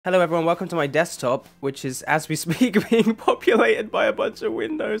Hello everyone, welcome to my desktop, which is, as we speak, being populated by a bunch of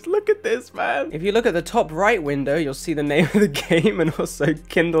windows. Look at this, man. If you look at the top right window, you'll see the name of the game and also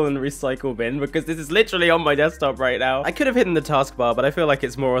Kindle and Recycle Bin, because this is literally on my desktop right now. I could have hidden the taskbar, but I feel like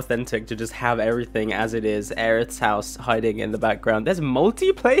it's more authentic to just have everything as it is. Aerith's house hiding in the background. There's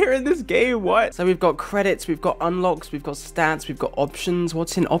multiplayer in this game, what? So we've got credits, we've got unlocks, we've got stats, we've got options.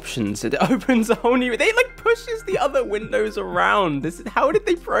 What's in options? It opens a whole new... They like pushes the other windows around. This is... How did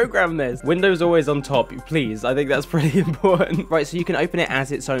they program this? Windows always on top, please. I think that's pretty important. Right, so you can open it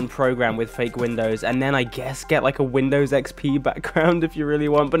as its own program with fake windows, and then I guess get like a Windows XP background if you really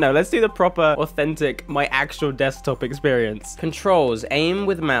want. But no, let's do the proper, authentic, my actual desktop experience. Controls: aim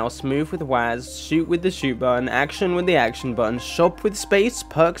with mouse, move with WAS, shoot with the shoot button, action with the action button, shop with space,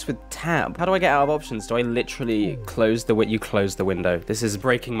 perks with tab. How do I get out of options? Do I literally close the window? You close the window. This is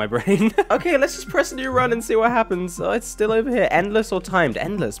breaking my brain. Okay, let's just press new run and see what happens. Oh, it's still over here. Endless or timed?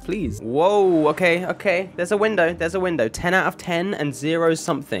 Endless, please. Whoa, okay. There's a window. 10 out of 10 and 0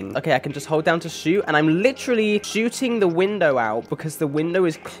 something. Okay, I can just hold down to shoot, and I'm literally shooting the window out because the window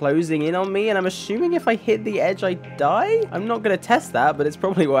is closing in on me, and I'm assuming if I hit the edge, I die? I'm not gonna test that, but it's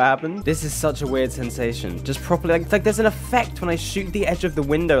probably what happened. This is such a weird sensation. Just properly, like there's an effect when I shoot the edge of the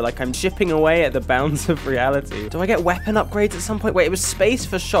window, like I'm chipping away at the bounds of reality. Do I get weapon upgrades at some point? Wait, it was space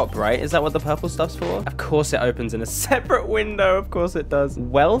for shop, right? Is that what the purple stuff's for? Of course it opens in a separate window. Of course it does.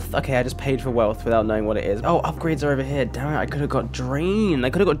 Wealth? Okay, I just paid for wealth without knowing what it is. Oh, upgrades are over here. Damn it, I could have got drain.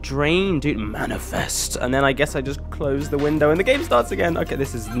 Dude. Manifest. And then I guess I just close the window and the game starts again. Okay,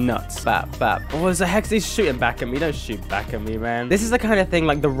 this is nuts. Bap. Oh, there's a hex. He's shooting back at me. Don't shoot back at me, man. This is the kind of thing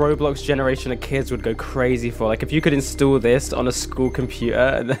like the Roblox generation of kids would go crazy for. Like if you could install this on a school computer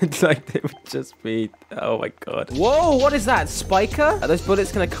and then like it would just be, oh my God. Whoa, what is that? Spiker? Are those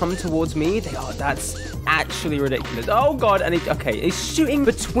bullets gonna come towards me? They are. That's actually ridiculous. Oh God. And okay, he's shooting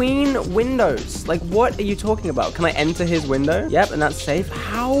between windows. Like, what are you talking about? Can I enter his window? Yep, and that's safe.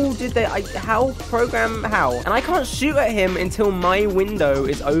 How did they, how? And I can't shoot at him until my window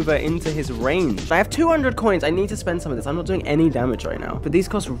is over into his range. I have 200 coins. I need to spend some of this. I'm not doing any damage right now. But these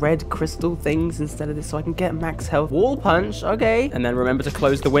cost red crystal things instead of this, so I can get max health. Wall punch, okay. And then remember to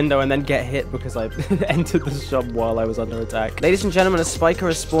close the window and then get hit because I entered the shop while I was under attack. Ladies and gentlemen, a spiker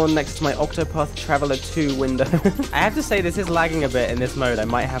has spawned next to my Octopath Traveler 2 window. I have to say, this is lagging a bit in this mode. I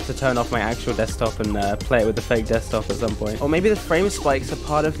might have to turn off my actual desktop and play it with the fake desktop at some point. Or maybe the frame spikes are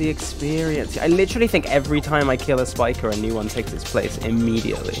part of the experience. I literally think every time I kill a spiker, a new one takes its place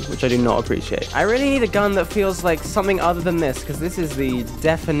immediately, which I do not appreciate. I really need a gun that feels like something other than this, because this is the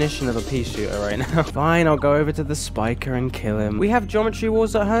definition of a pea shooter right now. Fine, I'll go over to the spiker and kill him. We have geometry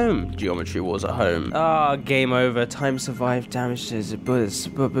wars at home. Ah, game over. Time survived. Damages. Bullets.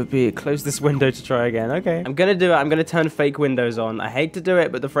 Close this window to try again. Okay. I'm gonna do it. I'm gonna turn fake windows on. I hate to do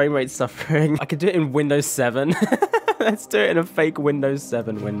it, but the frame rate's suffering. I could do it in Windows 7. Let's do it in a fake Windows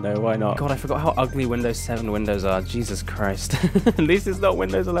 7 window. Why not? God, I forgot how ugly Windows 7 windows are. Jesus Christ. At least it's not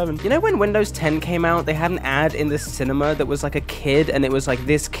Windows 11. You know when Windows 10 came out, they had an ad in the cinema that was like a kid, and it was like,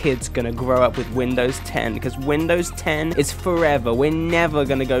 this kid's gonna grow up with Windows 10 because Windows 10 is forever. We're never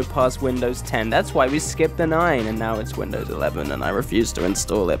gonna go past Windows 10. That's why we skipped the 9, and now it's Windows 11, and I refuse to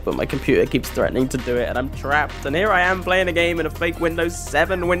install it, but my computer keeps threatening to do it, and I'm trapped. And here I am playing a game in a fake Windows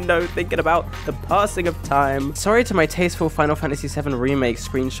 7 window, thinking about the passing of time. Sorry to my tasteful Final Fantasy VII Remake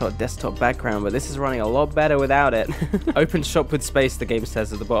screenshot desktop background, but this is running a lot better without it. Open shop with space, the game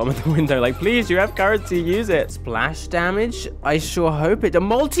says at the bottom of the window. Like, please, you have currency, use it. Splash damage? I sure hope it. A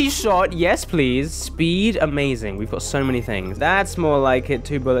multi-shot? Yes, please. Speed? Amazing. We've got so many things. That's more like it.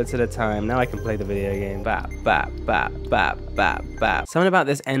 2 bullets at a time. Now I can play the video game. Bap. Something about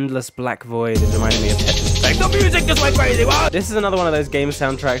this endless black void is reminding me of Tetris. The music just went crazy. What? This is another one of those game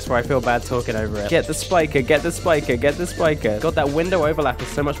soundtracks where I feel bad talking over it. Get the spiker. God, that window overlap is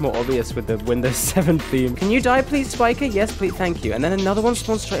so much more obvious with the Windows 7 theme. Can you die, please, spiker? Yes, please, thank you. And then another one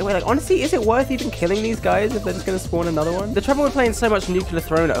spawns straight away. Like, honestly, is it worth even killing these guys if they're just gonna spawn another one? The trouble with playing so much Nuclear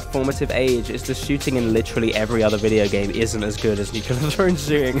Throne at a formative age is the shooting in literally every other video game isn't as good as Nuclear Throne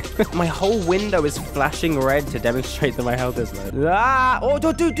shooting. My whole window is flashing red to demonstrate that my health is low. Ah! Oh,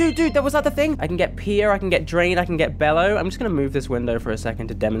 dude, that was that the thing? I can get Pier, I can get Drain, I can get Bellow. I'm just gonna move this window for a second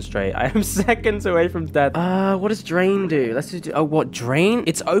to demonstrate. I am seconds away from death. What does Drain do? Let's do... Oh, what? Drain?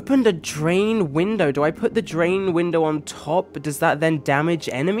 It's opened a Drain window. Do I put the Drain window on top? Does that then damage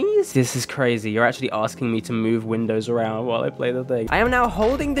enemies? This is crazy. You're actually asking me to move windows around while I play the thing. I am now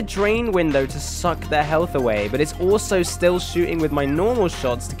holding the Drain window to suck their health away, but it's also still shooting with my normal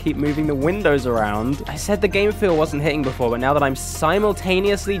shots to keep moving the windows around. I said the game feel wasn't hitting before, but now that I'm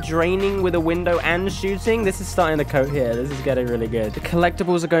simultaneously draining with a window and shooting coating. This is starting to coat here. This is getting really good. The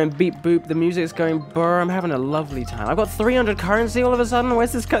collectibles are going beep boop. The music's going burr. I'm having a lovely time. I've got 300 currency all of a sudden.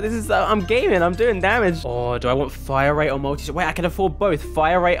 Where's this cut? This is, I'm gaming. I'm doing damage. Oh, do I want fire rate or multi-shot? Wait, I can afford both.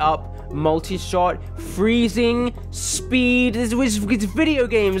 Fire rate up, multi-shot, freezing, speed. It's video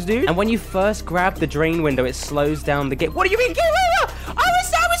games, dude. And when you first grab the drain window, it slows down the game. What do you mean?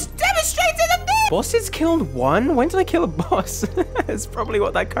 I was demonstrating the thing. Bosses killed one? When did I kill a boss? It's probably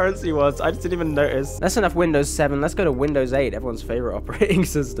what that currency was. I just didn't even notice. That's enough Windows 7. Let's go to Windows 8, everyone's favorite operating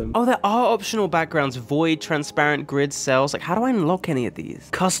system. Oh, there are optional backgrounds. Void, transparent, grid cells. Like, how do I unlock any of these?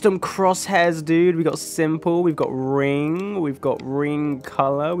 Custom crosshairs, dude. We got simple. We've got ring. We've got ring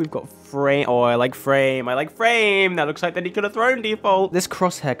color. We've got frame. Oh, I like frame. I like frame. That looks like that he could have thrown default. This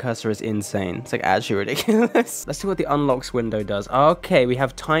crosshair cursor is insane. It's like actually ridiculous. Let's see what the unlocks window does. Okay, we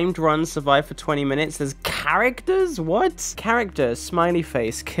have timed run, survive for 20 minutes. There's characters? What? Characters, smiley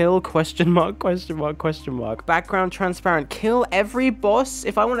face, kill, question mark, question mark, question mark. Background transparent, kill every boss.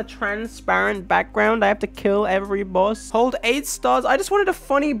 If I want a transparent background, I have to kill every boss. Hold 8 stars. I just wanted a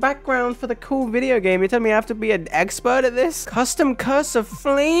funny background for the cool video game. You tell me I have to be an expert at this? Custom cursor,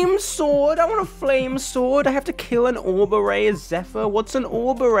 flame sword. I want a flame sword. I have to kill an orb array, a Zephyr. What's an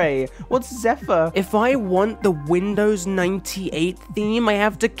orb array? What's Zephyr? If I want the Windows 98 theme, I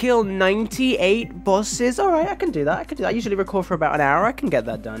have to kill 98 bosses. All right, I can do that. I can do that. I usually record for about an hour. I can get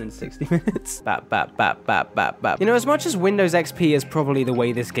that done in 60 minutes. Bap, bap, bap, bap, bap, bap. You know, as much as Windows XP is probably the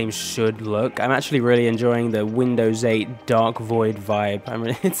way this game should look, I'm actually really enjoying the Windows 8 Dark Void vibe.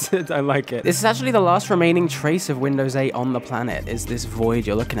 I like it. This is actually the last remaining trace of Windows 8 on the planet, is this void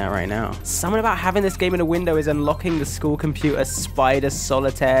you're looking at right now. Something about having this game in a window is unlocking the school computer, spider,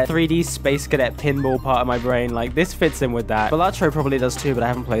 solitaire, 3D space cadet pinball part of my brain. Like, this fits in with that. Balatro probably does too, but I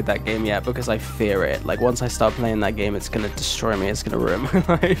haven't played that game yet because I fear it. Like, once I start playing that game, it's gonna destroy me. It's gonna ruin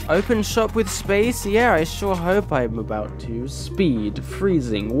my life. Open shop with space? Yeah, I sure hope I'm about to. Speed,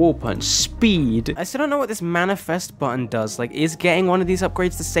 freezing, wall punch, speed. I still don't know what this manifest button does. Like, is getting one of these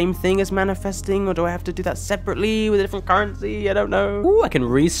upgrades the same thing as manifesting, or do I have to do that separately with a different currency? I don't know. Ooh, I can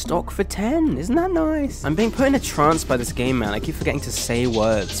restock for 10. Isn't that nice? I'm being put in a trance by this game, man. I keep forgetting to say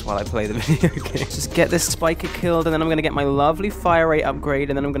words while I play the video game. Just get this spiker killed, and then I'm gonna get my lovely fire rate upgrade,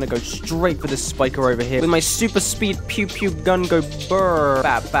 and then I'm gonna go straight for this spiker over here with my super speed pew pew gun go burr.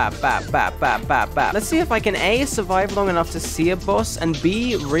 Bap, bap, bap, bap, bap, bap, bap. Let's see if I can A, survive long enough to see a boss, and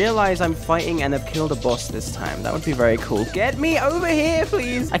B, realize I'm fighting and have killed a boss this time. That would be very cool. Get me over here,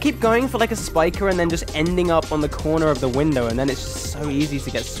 please. I keep going for like a spiker and then just ending up on the corner of the window, and then it's just so easy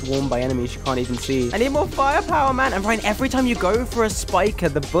to get swarmed by enemies you can't even see. I need more firepower, man. And Ryan, every time you go for a spiker,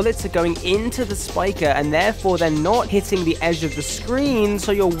 the bullets are going into the spiker, and therefore they're not hitting the edge of the screen,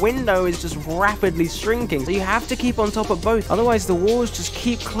 so your window is just rapidly shrinking. So you have to keep on top of both. Otherwise, the walls just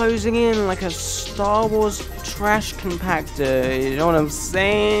keep closing in like a Star Wars trash compactor. You know what I'm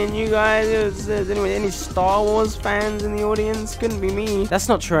saying, you guys? Anyway, any Star Wars fans in the audience? Couldn't be me. That's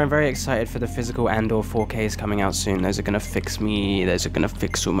not true. I'm very excited for the physical and/or 4Ks coming out soon. Those are gonna fix me. Those are gonna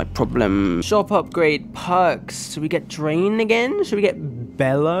fix all my problems. Shop upgrade perks. Should we get Drain again? Should we get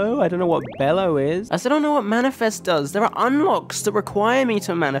Bellow? I don't know what Bellow is. I still don't know what Manifest does. There are unlocks that require me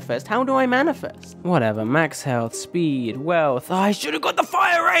to manifest. How do I manifest? Whatever. Max health, speed, wealth. Oh, I should have got the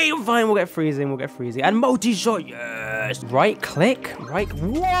fire rate. Fine, we'll get freezing. We'll get freezing. And multi-shot. Yes. Right click. Right.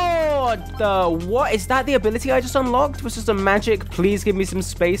 What the? What? Is that the ability I just unlocked? Was just a magic, please give me some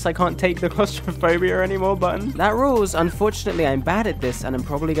space, I can't take the claustrophobia anymore button? That rules. Unfortunately, I'm bad at this, and I'm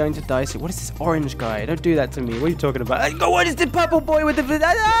probably going to die soon. What is this orange guy? Don't do that to me. What are you talking about? What is the purple boy with the...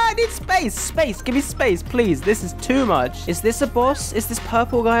 I need space. Space. Give me space, please. This is too much. Is this a boss? Is this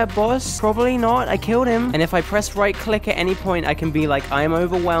purple guy a boss? Probably not. I killed him. And if I press right click at any point, I can be like, I'm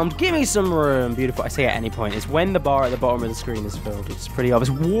overwhelmed. Give me some room. Beautiful. I say at any point. It's when the bar at the bottom of the screen is filled. It's pretty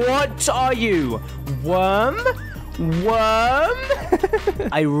obvious. What are you? Worm? Worm?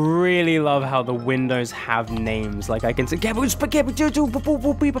 I really love how the windows have names. Like, I can say, I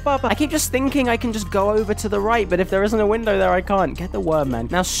keep just thinking I can just go over to the right, but if there isn't a window there, I can't. Get the worm, man.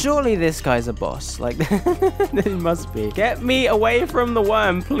 Now, surely this guy's a boss. Like, it must be. Get me away from the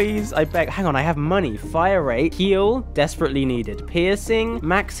worm, please. I beg. Hang on, I have money. Fire rate, heal, desperately needed. Piercing,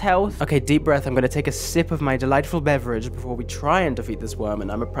 max health. Okay, deep breath. I'm going to take a sip of my delightful beverage before we try and defeat this worm,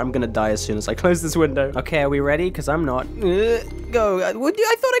 and I'm going to die as soon as I close this window. Okay, are we ready? Because I'm not. Go. I thought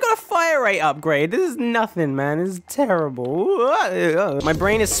I got a fire rate upgrade. This is nothing, man. This is terrible. My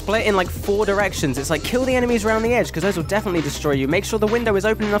brain is split in like 4 directions. It's like, kill the enemies around the edge, because those will definitely destroy you. Make sure the window is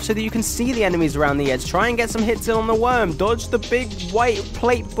open enough so that you can see the enemies around the edge. Try and get some hits in on the worm. Dodge the big white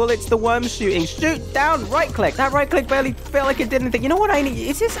plate bullets the worm's shooting. Shoot down, right click. That right click barely felt like it did anything. You know what I need?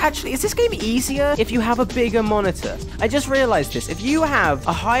 Is this game easier if you have a bigger monitor? I just realized this. If you have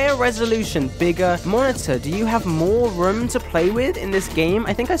a higher resolution, bigger monitor, do you have more room to play with in this game?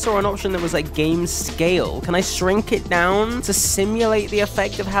 I think I saw an option that was like game scale. Can I shrink it down to simulate the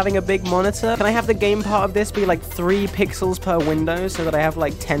effect of having a big monitor? Can I have the game part of this be like 3 pixels per window so that I have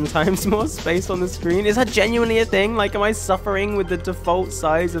like 10 times more space on the screen? Is that genuinely a thing? Like, am I suffering with the default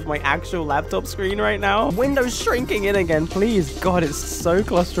size of my actual laptop screen right now? Windows shrinking in again, please. God, it's so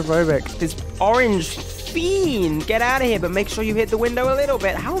claustrophobic. This orange fiend, get out of here, but make sure you hit the window a little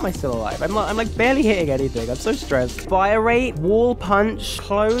bit. How am I still alive? I'm like barely hitting anything. I'm so stressed. Fire rate, wall punch,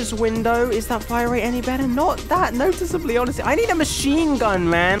 close window. Is that fire rate any better? Not that noticeably, honestly. I need a machine gun,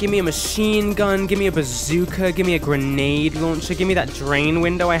 man. Give me a machine gun. Give me a bazooka. Give me a grenade launcher. Give me that drain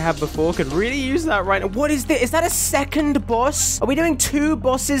window I had before. Could really use that right now. What is this? Is that a second boss? Are we doing 2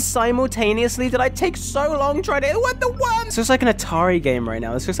 bosses simultaneously? Did I take so long trying to... What the one? This looks like an Atari game right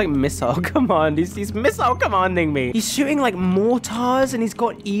now. This looks like Missile Command. He's Missile Commanding me. He's shooting like mortars and he's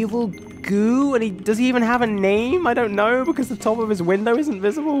got evil goo, and does he even have a name? I don't know, because the top of his window isn't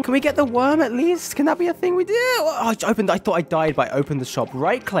visible. Can we get the worm at least? Can that be a thing we do? Oh, I thought I died by open the shop.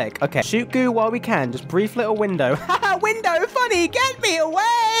 Right click. Okay, shoot goo while we can. Just brief little window. Haha, window, funny, get me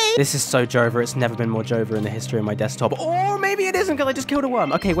away! This is so Jova. It's never been more Jova in the history of my desktop. Or maybe it isn't, because I just killed a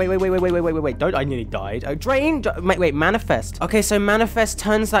worm. Okay, wait. Don't, I nearly died. Drain, wait, manifest. Okay, so manifest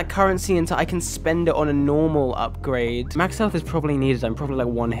turns that currency into I can spend it on a normal upgrade. Max health is probably needed. I'm probably like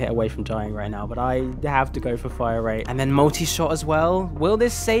 1 hit away from dying right now, but I have to go for fire rate. And then multi-shot as well. Will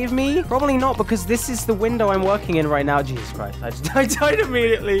this save me? Probably not, because this is the window I'm working in right now. Jesus Christ, I died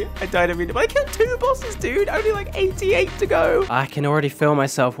immediately. But I killed 2 bosses, dude. Only like 88 to go. I can already feel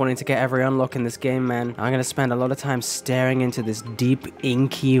myself wanting to get every unlock in this game, man. I'm gonna spend a lot of time staring into this deep,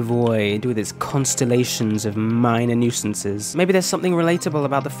 inky void with its constellations of minor nuisances. Maybe there's something relatable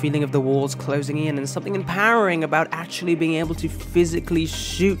about the feeling of the walls closing in, and something empowering about actually being able to physically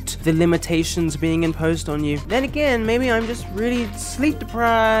shoot the limitations being imposed on you. Then again, maybe I'm just really sleep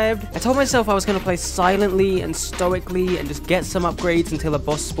deprived. I told myself I was going to play silently and stoically and just get some upgrades until a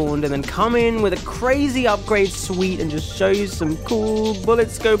boss spawned, and then come in with a crazy upgrade suite and just show you some cool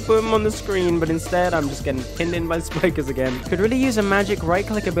bullets go boom on the screen, but instead I'm just getting pinned in by spikers again. Could really use a magic right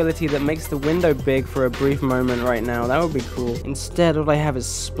click ability that makes the window big for a brief moment right now. That would be cool. Instead, all I have is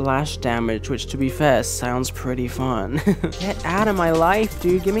splash damage, which to be fair sounds pretty fun. Get out of my life,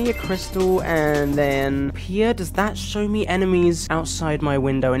 dude. Give me your crystal. And then here, does that show me enemies outside my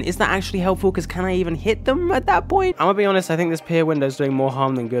window? And is that actually helpful? Because can I even hit them at that point? I'm gonna be honest, I think this pier window is doing more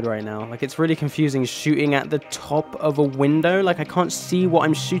harm than good right now. Like, it's really confusing shooting at the top of a window. Like, I can't see what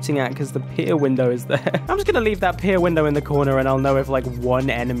I'm shooting at because the pier window is there. I'm just gonna leave that pier window in the corner, and I'll know if like 1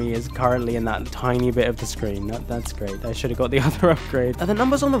 enemy is currently in that tiny bit of the screen. That's great. I should have got the other upgrade. Are the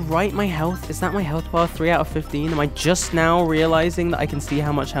numbers on the right my health? Is that my health bar? 3 out of 15? Am I just now realizing that I can see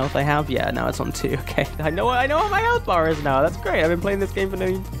how much health I have? Yeah, now it's on 2. Okay, I know what my health bar is now. That's great. I've been playing this game for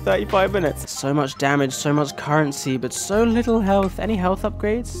nearly 35 minutes. So much damage, so much currency, but so little health. Any health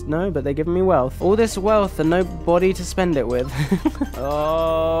upgrades? No, but they're giving me wealth. All this wealth and no body to spend it with.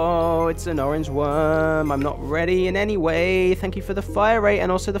 Oh, it's an orange worm. I'm not ready in any way. Thank you for the fire rate,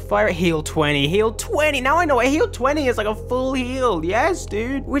 and also the fire rate. Heal 20. Heal 20. Now I know what heal 20 is, like a full heal. Yes,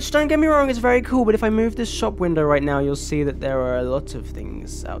 dude. Which, don't get me wrong, is very cool, but if I move this shop window right now, you'll see that there are a lot of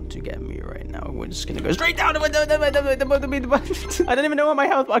things out to get me right now. We're just gonna go straight down. I don't even know what my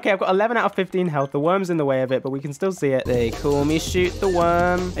health... Okay, I've got 11 out of 15 health. The worm's in the way of it, but we can still see it. They call me Shoot the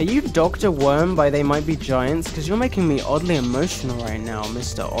Worm. Are you Dr. Worm by They Might Be Giants? Because you're making me oddly emotional right now,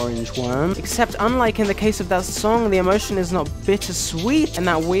 Mr. Orange Worm. Except, unlike in the case of that song, the emotion is not bittersweet, and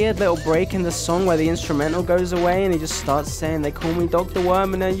that weird little break in the song where the instrumental goes away and he just starts saying, they call me Dr.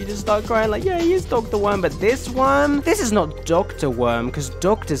 Worm, and then you just start crying like, yeah, he is Dr. Worm. But this one, this is not Dr. Worm, because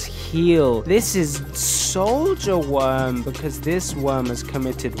doctors heal. This is Soldier Worm, because this worm has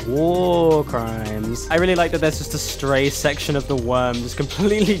committed war crimes. I really like that there's just a stray section of the worm just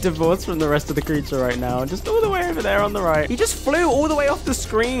completely divorced from the rest of the creature right now, just all the way over there on the right. He just flew all the way off the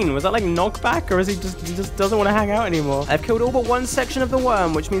screen. Was that like knockback, or is he just doesn't want to hang out anymore? I I've killed all but one section of the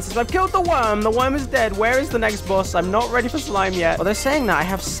worm, which means if I've killed the worm is dead. Where is the next boss? I'm not ready for slime yet. Well, they're saying that I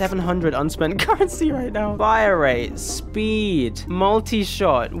have 700 unspent currency right now. Fire rate, speed,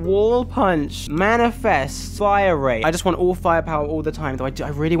 multi-shot, wall punch, manifest, fire rate. I just want all firepower all the time, though I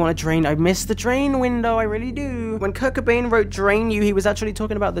really want to drain. I miss the drain window, I really do. When Kurt Cobain wrote Drain You, he was actually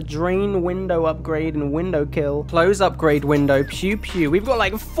talking about the drain window upgrade and Windowkill. Close upgrade window, pew pew. We've got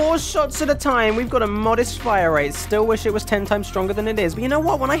like 4 shots at a time. We've got a modest fire rate. Still wish it was 10 times stronger than it is. But you know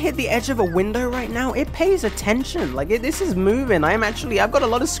what? When I hit the edge of a window right now, it pays attention. Like, this is moving. I've got a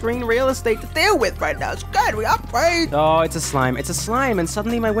lot of screen real estate to deal with right now. It's good. We upgrade. Oh, it's a slime. It's a slime. And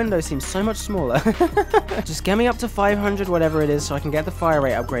suddenly my window seems so much smaller. Just get me up to 500, whatever it is, so I can get the fire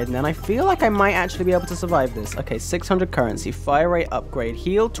rate upgrade. And then I feel like I might actually be able to survive this. Okay, 600 currency, fire rate upgrade,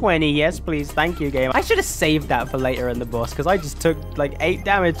 heal 20. Yes, please. Thank you, game. I should have saved that for later in the boss because I just took like 8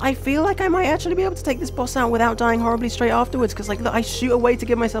 damage. I feel like I might actually be able to take this boss out without dying horribly straight afterwards because, like, look, I shoot away to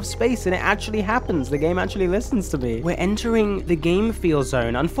give myself space and it actually happens. The game actually listens to me. We're entering the game feel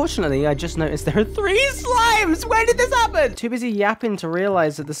zone. Unfortunately, I just noticed there are 3 slimes. Where did this happen? Too busy yapping to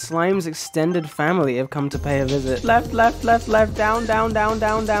realize that the slime's extended family have come to pay a visit. Left, left, left, left, down, down, down,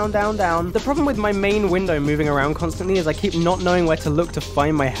 down, down, down, down. The problem with my main window moving around constantly is I keep not knowing where to look to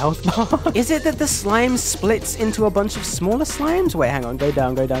find my health bar. Is it that the slime splits into a bunch of smaller slimes? Wait, hang on. Go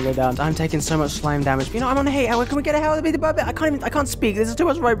down, go down, go down. I'm taking so much slime damage. But, you know, I'm on hate. Can we get a hell of a I can't speak. This is too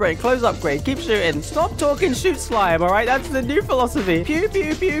much right brain. Close upgrade. Keep shooting. Stop talking. Shoot slime. All right, that's the new philosophy. Pew,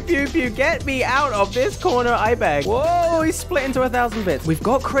 pew, pew, pew, pew. Get me out of this corner, I beg. Whoa, he's split into 1,000 bits. We've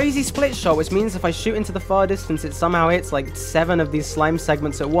got crazy split shot, which means if I shoot into the far distance, it somehow hits like 7 of these slime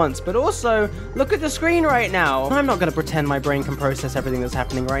segments at once. But also, look at the screen right now. I'm not gonna pretend my brain can process everything that's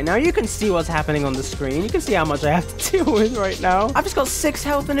happening right now. You can see what's happening on the screen. You can see how much I have to deal with right now. I've just got 6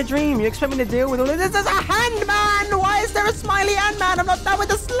 health in a dream. You expect me to deal with all of this? There's a hand man! Why is there a smiley hand man? I'm not done with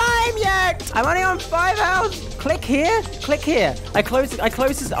the slime yet! I'm only on 5 health. Click here. Click here. I close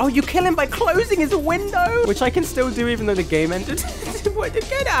his... Oh, you kill him by closing his window? Which I can still do even though the game ended.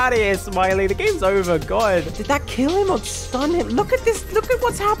 Get out of here, Smiley. The game's over. God. Did that kill him or stun him? Look at this. Look at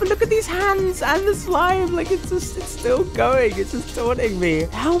what's happened. Look at these hands and the slime. Like, it's still going. It's just taunting me.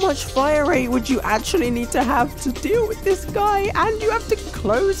 How much fire rate would you actually need to have to deal with this guy? And you have to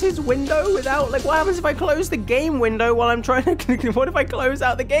close his window without... Like, what happens if I close the game window while I'm trying to... What if I close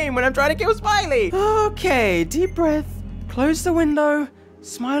out the game when I'm trying to kill Smiley? Okay, deep breath. Close the window.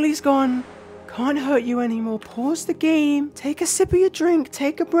 Smiley's gone. Can't hurt you anymore. Pause the game. Take a sip of your drink.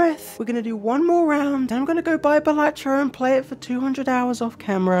 Take a breath. We're gonna do one more round. Then I'm gonna go buy Balatro and play it for 200 hours off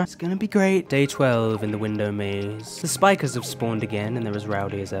camera. It's gonna be great. Day 12 in the window maze. The spikers have spawned again and they're as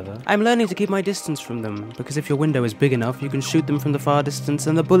rowdy as ever. I'm learning to keep my distance from them because if your window is big enough, you can shoot them from the far distance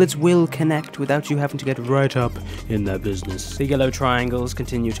and the bullets will connect without you having to get right up in their business. The yellow triangles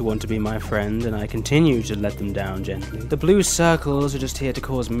continue to want to be my friend and I continue to let them down gently. The blue circles are just here to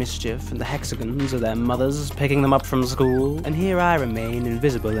cause mischief and the hexagons are their mothers picking them up from school. And here I remain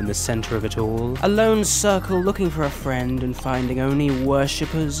invisible in the center of it all. A lone circle looking for a friend and finding only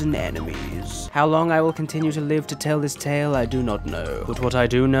worshippers and enemies. How long I will continue to live to tell this tale, I do not know. But what I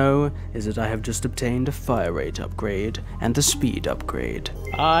do know is that I have just obtained a fire rate upgrade and a speed upgrade.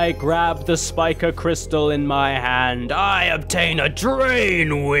 I grab the spiker crystal in my hand. I obtain a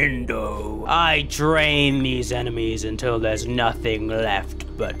drain window. I drain these enemies until there's nothing left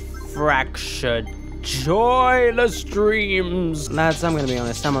but fractured, joyless dreams. Lads, I'm gonna be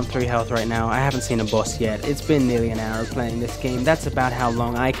honest, I'm on 3 health right now. I haven't seen a boss yet. It's been nearly an hour of playing this game. That's about how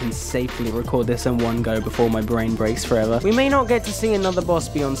long I can safely record this in one go before my brain breaks forever. We may not get to see another boss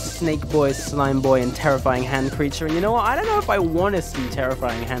beyond Snake Boy, Slime Boy, and Terrifying Hand Creature. And you know what? I don't know if I want to see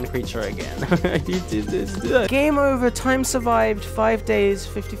Terrifying Hand Creature again. Game over. Time survived. 5 days,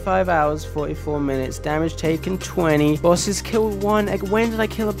 55 hours, 44 minutes. Damage taken 20. Bosses killed 1. When did I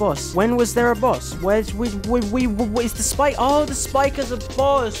kill a boss? When was there a boss? Where's the spike? Oh, the spiker's a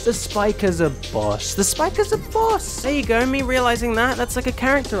boss. The spiker's a boss. The spiker's a boss. There you go. Me realizing that. That's like a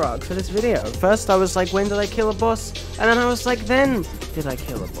character arc for this video. First, I was like, when did I kill a boss? And then I was like, then did I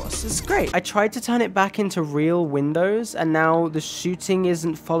kill a boss? It's great. I tried to turn it back into real windows, and now the shooting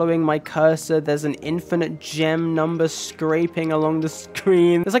isn't following my cursor. There's an infinite gem number scraping along the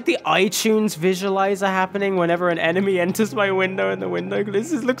screen. There's like the iTunes visualizer happening whenever an enemy enters my window, and the window.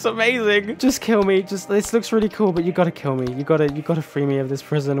 This looks amazing. Just kill me. me. Just, this looks really cool, but you gotta kill me. You gotta free me of this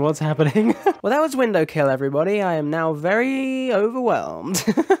prison. What's happening? Well, that was Windowkill, everybody. I am now very overwhelmed.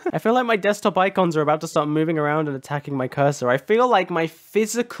 I feel like my desktop icons are about to start moving around and attacking my cursor. I feel like my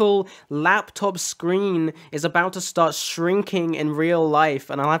physical laptop screen is about to start shrinking in real life,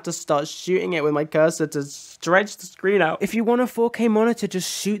 and I'll have to start shooting it with my cursor to stretch the screen out. If you want a 4K monitor,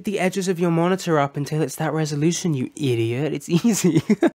 just shoot the edges of your monitor up until it's that resolution, you idiot. It's easy.